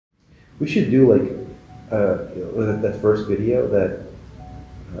We should do like that first video that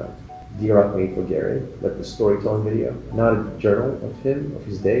D-Rock made for Gary, like the storytelling video. Not a journal of him, of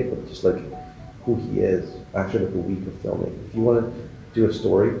his day, but just like who he is after like a week of filming. If you want to do a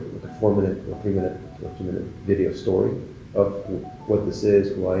story, like a 4-minute or 3-minute or 2-minute video story of what this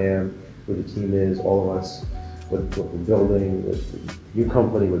is, who I am, who the team is, all of us, what we're building, with the new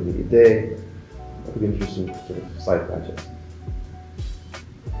company, with Media Day, that could be interesting sort of side project.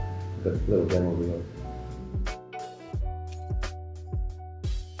 The little demo reel.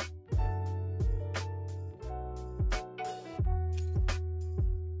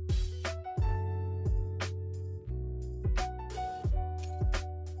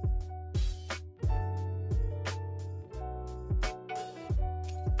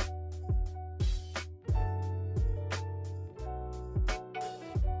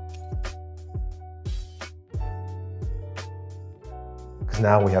 Because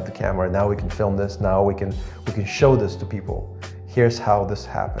now we have the camera, now we can film this, now we can show this to people. Here's how this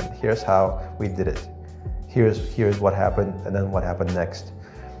happened, here's how we did it. Here's what happened, and then what happened next.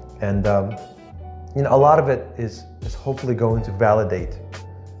 And you know, a lot of it is hopefully going to validate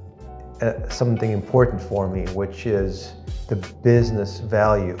something important for me, which is the business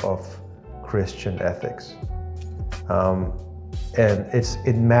value of Christian ethics. And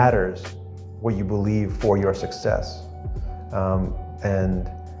it matters what you believe for your success. And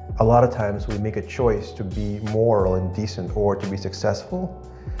a lot of times we make a choice to be moral and decent or to be successful,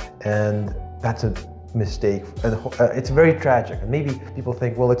 and that's a mistake. And it's very tragic. And maybe people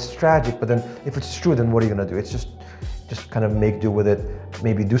think, well, it's tragic, but then if it's true, then what are you gonna do? It's just kind of make do with it,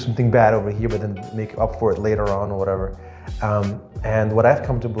 maybe do something bad over here, but then make up for it later on or whatever. And what I've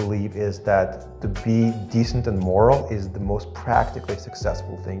come to believe is that to be decent and moral is the most practically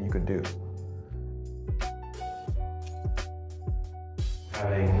successful thing you could do.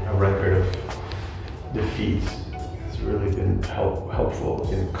 Having a record of defeats has really been helpful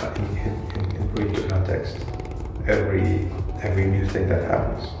in putting into context every new thing that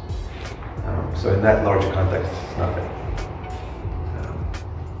happens. So in that larger context, it's nothing.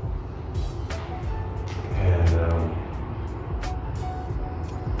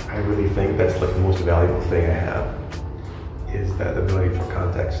 I really think that's like the most valuable thing I have, is that ability for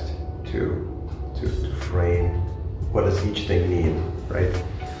context to frame what does each thing mean, right?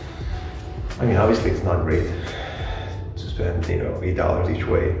 I mean, obviously it's not great to spend, you know, $8 each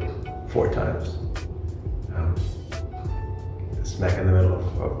way 4 times. Smack in the middle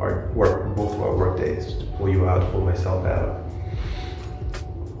of our work, both of our work days, to pull you out, pull myself out.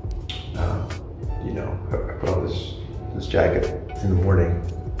 You know, I put on this jacket in the morning,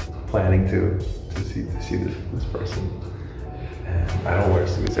 planning to see this person. And I don't wear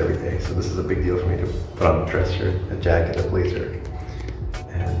suits every day, so this is a big deal for me to put on a dress shirt, a jacket, a blazer.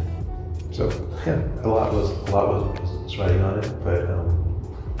 And so, yeah, a lot was riding on it,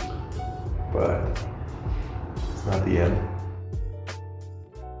 but it's not the end.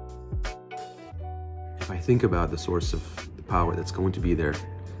 If I think about the source of the power that's going to be there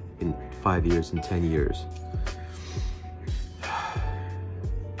in 5 years and 10 years,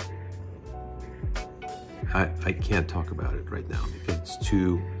 I can't talk about it right now because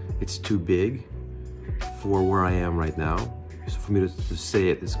it's too big for where I am right now. So for me to say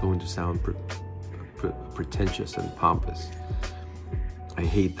it is going to sound pretentious and pompous. I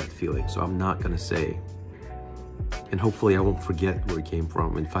hate that feeling, so I'm not gonna say. And hopefully I won't forget where it came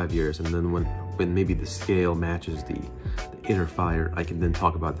from in 5 years, and then when maybe the scale matches the inner fire, I can then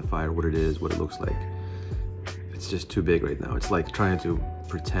talk about the fire, what it is, what it looks like. It's just too big right now. It's like trying to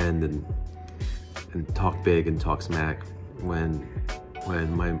pretend and talk big and talk smack when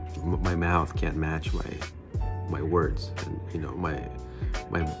my mouth can't match my words, and you know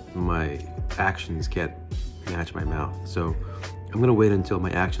my actions can't match my mouth. So I'm gonna wait until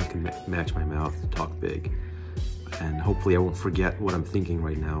my actions can match my mouth to talk big, and hopefully I won't forget what I'm thinking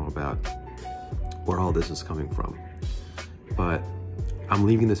right now about where all this is coming from. But I'm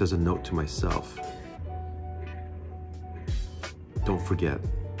leaving this as a note to myself. Don't forget,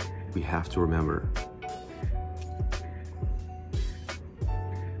 we have to remember